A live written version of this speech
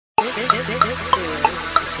USK!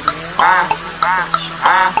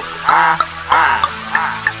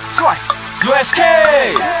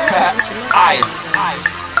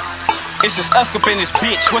 It's just us up in this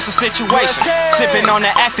bitch, what's the situation? Sipping on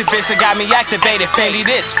the activist, it got me activated. Fendi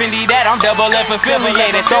this, Fendi that, I'm double F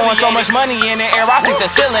affiliated. Throwing so much money in the air, I think the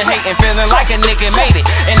ceiling hating. Feeling like a nigga made it.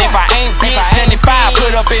 And if I ain't bitch, 75,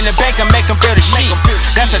 put up in the bank and make them feel the shit.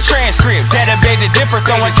 That's a transcript, that'll be the difference.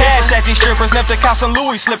 Throwing cash at these strippers, left to count some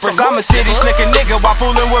Louis slippers. I'm a city slicker nigga while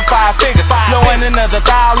fooling with 5 figures. Blowing another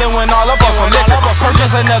 $1,000, went all up on some liquor.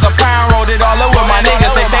 Purchase another pound, rolled it all up with my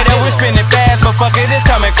niggas. They say that we're spinning fast, but fuck it, it's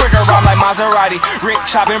coming quicker. I'm like Maserati, Rick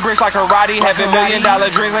chopping bricks like karate, having $1 million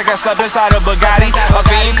drinks like I slept inside a Bugatti. A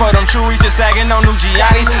fiend for them chewies, just sagging on new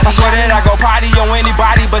Giannis. I swear that I go potty on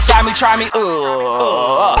anybody beside me, try me.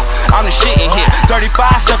 I'm the shit in here.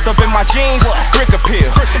 35 stuffed up in my jeans, brick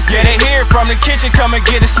appeal. Yeah, they hear from the kitchen, come and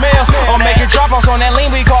get a smell. Or make it drop offs on that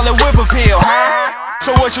lean, we call it whip appeal.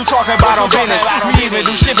 So what you talking about on business? We even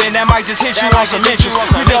do shipping, that might just hit you on some interest.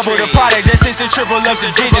 We double the product, that's just to triple up the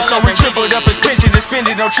digits. So we tripled up his pension, to spend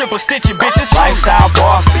it on triple stitching, bitches. Lifestyle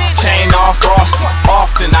bossy, chain off frosty.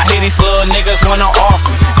 Often I hear these little niggas wanna off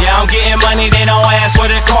me. Yeah, I'm getting money, they don't ask what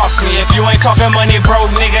it costs me. If you ain't talking money, broke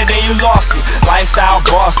nigga, then you lost me. Lifestyle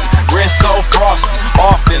bossy, wrist so frosty.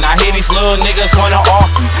 Often I hear these little niggas wanna off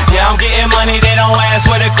me. Yeah, I'm getting money, they don't ask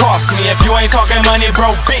what it costs me. If you ain't talking money,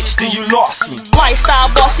 broke bitch, then you lost me. Lifestyle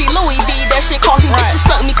bossy, Louis V, that shit cost me. Bitches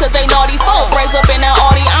suck me cause they naughty folk. Raise up in that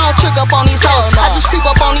Audi, I don't trick up on these hoes. I just creep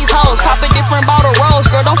up on these hoes, pop a different bottle rolls.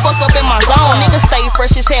 Girl, don't fuck up in my zone. Niggas stay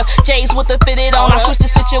fresh as hell, J's with the fitted on. I switch the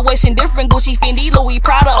situation, different Gucci, Fendi, Louis,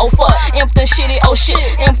 Prada, oh fuck. Impton shit it, oh shit,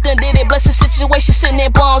 Impton did it. Bless the situation, sitting in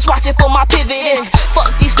bums, watching for my pivot. It's fuck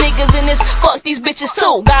these niggas in this, fuck these bitches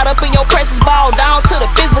too. Got up in your presence, ball down to the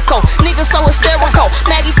physical. Niggas so hysterical,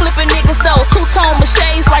 Maggie flipping niggas though. Two-tone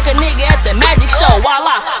shades like a nigga at the magic show.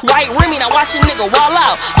 Voila, white Remy, now watch a nigga wall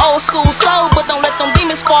out. Old school soul, but don't let them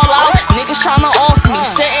demons fall out. Niggas tryna off me,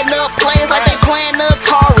 setting up plays like they playing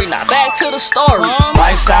Atari. Now back to the story.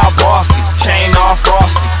 Lifestyle bossy, chain off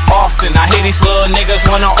frosty. Often I hear these little niggas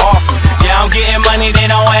wanna off me. Yeah, I'm getting money, they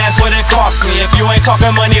don't ask what it costs me. If you ain't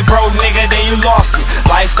talking money, broke nigga, then you lost me.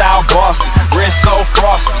 Lifestyle bossy, wrist so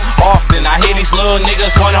frosty. Often I hear these little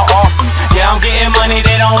niggas wanna off me. Yeah, I'm getting money,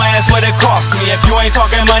 they don't ask what it costs me. If you ain't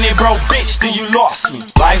talking money, broke bitch, then you lost me.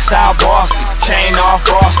 Lifestyle bossy, chain off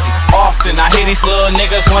frosty. Often I hear these little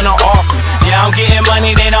niggas wanna off me. Yeah, I'm getting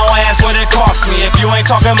money, they don't ask what it costs me. If you ain't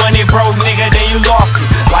talking money, broke nigga, then you lost me.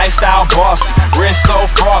 Lifestyle bossy, wrist so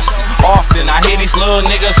frosty. Often I hear these little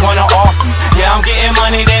niggas wanna off me. Yeah, I'm getting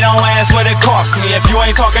money, they don't ask what it costs me. If you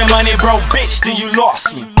ain't talking money, broke bitch, then you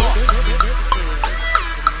lost me.